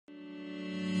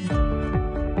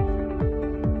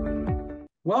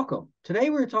Welcome. Today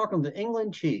we're talking to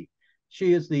Yinglian Xie.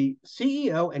 She is the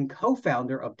CEO and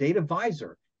co-founder of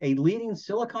DataVisor, a leading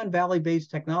Silicon Valley-based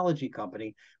technology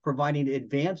company providing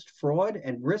advanced fraud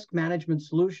and risk management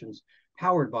solutions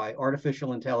powered by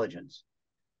artificial intelligence.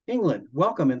 Yinglian,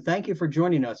 welcome and thank you for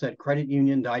joining us at Credit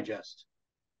Union Digest.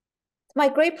 It's my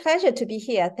great pleasure to be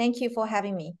here. Thank you for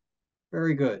having me.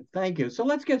 Very good. Thank you. So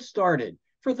let's get started.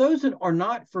 For those that are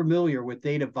not familiar with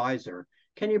DataVisor,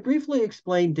 can you briefly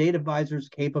explain DataVisor's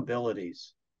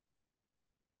capabilities?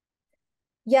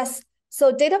 Yes,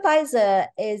 so DataVisor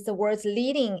is the world's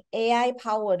leading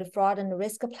AI-powered fraud and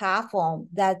risk platform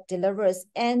that delivers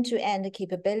end-to-end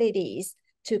capabilities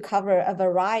to cover a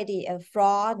variety of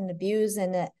fraud and abuse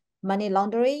and money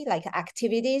laundering like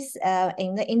activities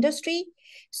in the industry.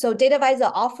 So DataVisor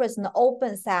offers an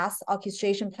open SaaS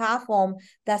orchestration platform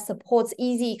that supports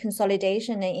easy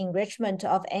consolidation and enrichment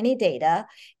of any data.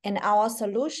 And our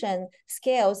solution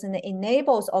scales and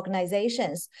enables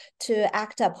organizations to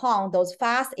act upon those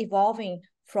fast evolving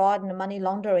fraud and money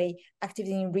laundering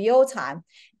activity in real time.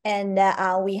 And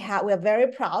we're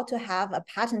very proud to have a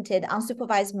patented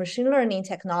unsupervised machine learning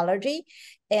technology.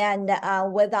 And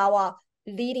with our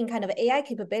leading kind of AI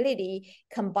capability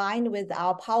combined with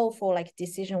our powerful like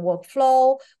decision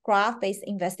workflow, graph-based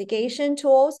investigation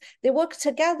tools, they work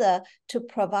together to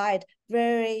provide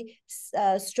very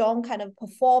strong kind of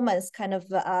performance kind of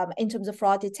in terms of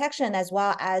fraud detection, as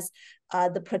well as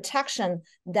the protection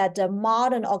that the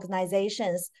modern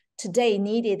organizations today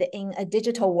needed in a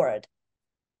digital world.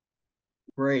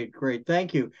 Great, great.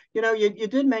 Thank you. You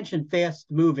did mention fast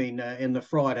moving in the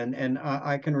fraud, and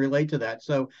I can relate to that.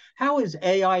 So how is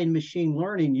AI and machine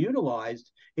learning utilized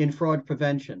in fraud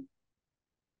prevention?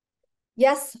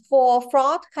 Yes, for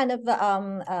fraud kind of,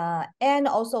 and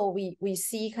also we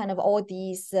see kind of all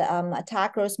these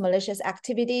attackers, malicious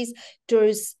activities.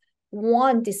 There's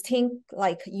one distinct,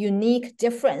 like unique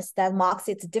difference that marks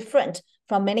it different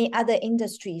from many other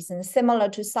industries and similar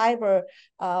to cyber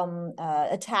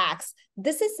attacks.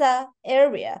 This is an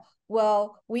area where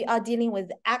we are dealing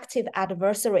with active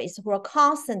adversaries who are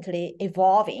constantly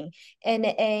evolving and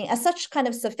in such kind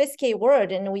of sophisticated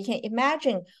world. And we can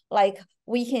imagine, like,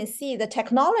 we can see the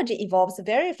technology evolves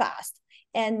very fast.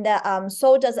 And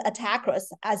so does attackers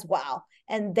as well.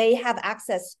 And they have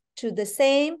access to the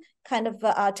same kind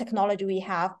of technology we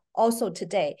have also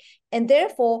today. And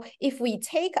therefore, if we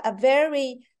take a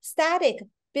very static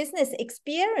business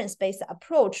experience-based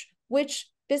approach, which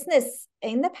business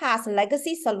in the past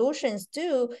legacy solutions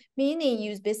do, meaning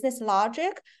use business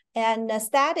logic and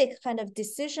static kind of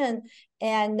decision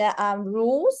and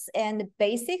rules and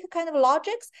basic kind of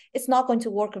logics, it's not going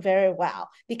to work very well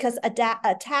because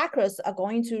attackers are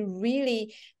going to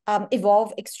really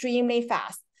evolve extremely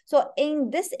fast. So in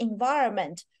this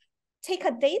environment, take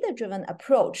a data-driven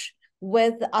approach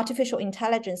with artificial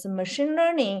intelligence and machine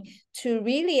learning to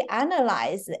really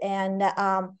analyze and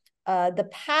the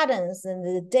patterns and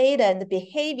the data and the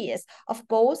behaviors of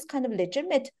both kind of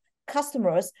legitimate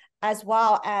customers as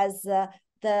well as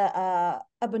the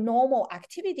abnormal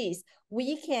activities.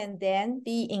 We can then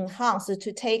be enhanced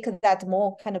to take that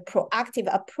more kind of proactive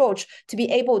approach to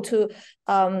be able to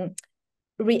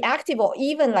reactive or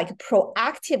even like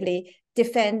proactively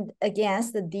defend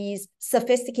against these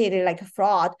sophisticated like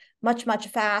fraud much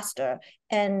faster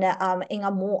and in a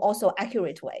more also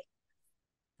accurate way.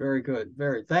 Very good.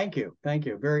 Thank you.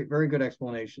 Very good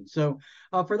explanation. So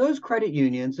for those credit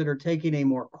unions that are taking a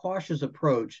more cautious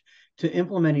approach to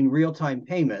implementing real-time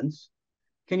payments,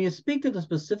 can you speak to the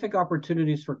specific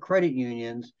opportunities for credit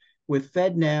unions with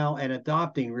FedNow and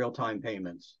adopting real-time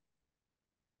payments?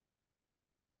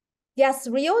 Yes,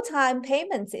 real-time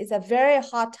payments is a very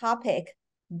hot topic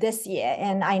this year.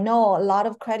 And I know a lot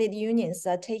of credit unions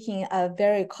are taking a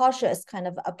very cautious kind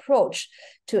of approach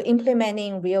to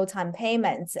implementing real-time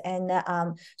payments. And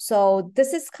so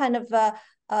this is kind of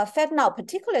FedNow,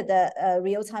 particularly the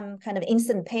real-time kind of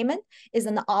instant payment is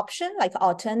an option, like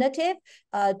alternative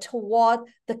toward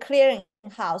the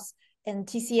clearinghouse and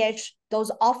TCH, those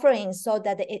offerings, so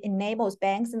that it enables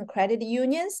banks and credit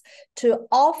unions to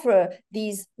offer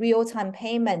these real-time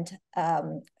payment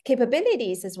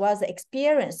capabilities as well as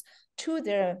experience to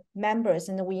their members.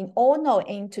 And we all know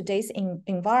in today's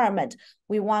environment,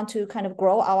 we want to kind of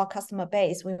grow our customer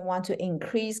base. We want to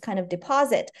increase kind of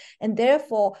deposit. And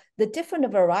therefore, the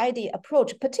different variety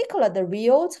approach, particularly the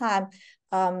real-time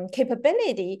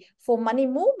capability for money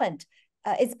movement,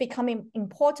 it's becoming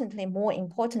more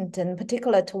important, and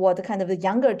particular toward the kind of the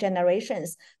younger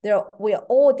generations. We are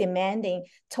all demanding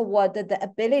toward the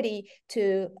ability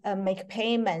to make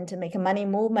payment and make money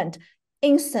movement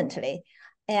instantly.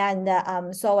 And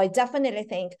so I definitely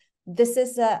think this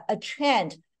is a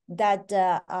trend that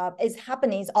is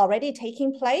happening, is already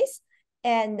taking place.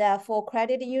 And for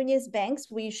credit unions, banks,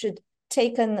 we should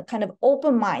take a kind of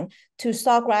open mind to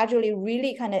start gradually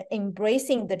really kind of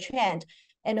embracing the trend.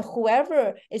 And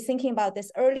whoever is thinking about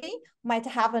this early might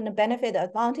have a benefit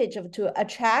advantage of to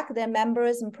attract their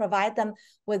members and provide them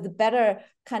with better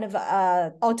kind of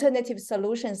alternative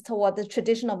solutions toward the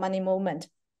traditional money movement.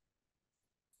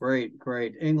 Great,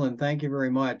 great. Yinglian, thank you very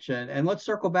much. And let's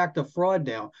circle back to fraud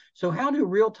now. So how do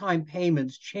real-time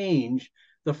payments change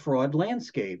the fraud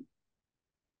landscape?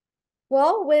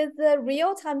 Well, with the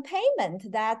real-time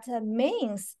payment, that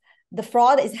means the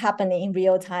fraud is happening in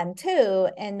real time too.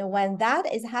 And when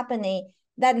that is happening,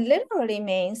 that literally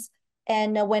means,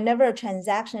 and whenever a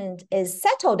transaction is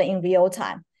settled in real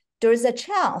time, there's a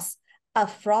chance a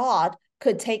fraud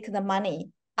could take the money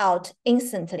out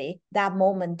instantly that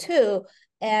moment too.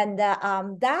 And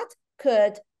that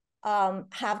could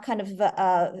have kind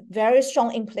of very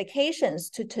strong implications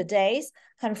to today's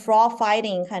kind of fraud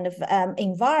fighting kind of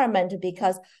environment,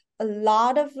 because a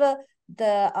lot of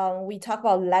we talk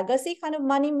about legacy kind of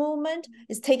money movement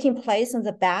is taking place in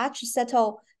the batch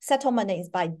settlement is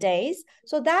by days.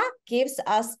 So that gives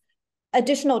us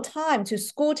additional time to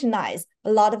scrutinize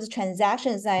a lot of the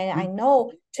transactions. And I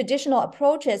know traditional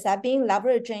approaches are being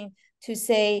leveraging to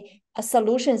say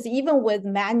solutions even with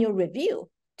manual review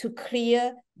to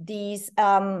clear these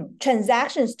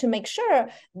transactions to make sure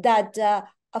that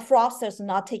a fraudster is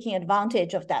not taking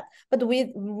advantage of that. But with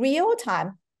real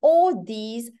time, all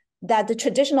these that the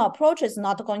traditional approach is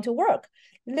not going to work.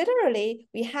 Literally,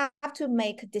 we have to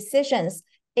make decisions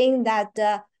in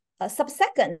that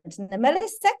sub-second, the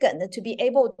millisecond, to be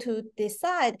able to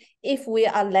decide if we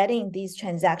are letting these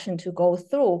transactions to go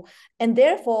through. And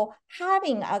therefore,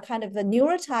 having a kind of a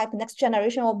neurotype, next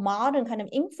generation or modern kind of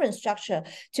infrastructure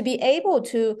to be able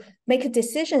to make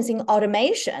decisions in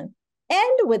automation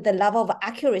and with the level of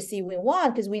accuracy we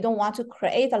want, because we don't want to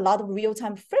create a lot of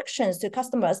real-time frictions to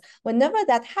customers. Whenever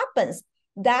that happens,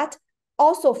 that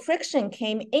also friction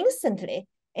came instantly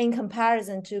in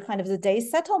comparison to kind of the day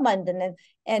settlement.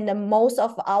 And most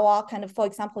of our kind of, for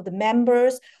example, the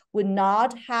members would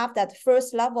not have that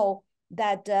first level,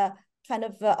 that kind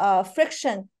of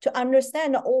friction to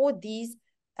understand all these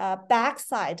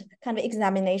backside kind of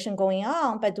examination going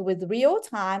on. But with real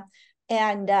time,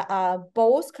 and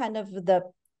both kind of the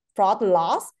fraud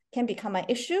loss can become an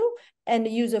issue and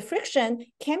user friction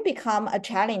can become a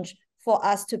challenge for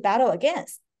us to battle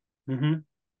against. Mm-hmm.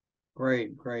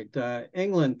 Great, great.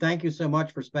 Yinglian, thank you so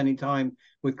much for spending time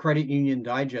with Credit Union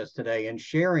Digest today and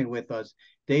sharing with us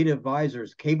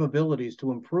DataVisor's capabilities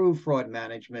to improve fraud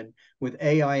management with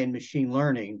AI and machine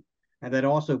learning, and that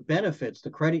also benefits the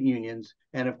credit unions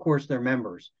and, of course, their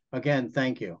members. Again,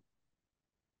 thank you.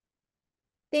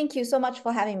 Thank you so much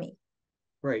for having me.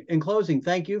 Great. In closing,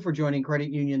 thank you for joining Credit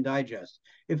Union Digest.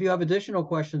 If you have additional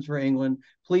questions for Yinglian,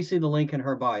 please see the link in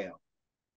her bio.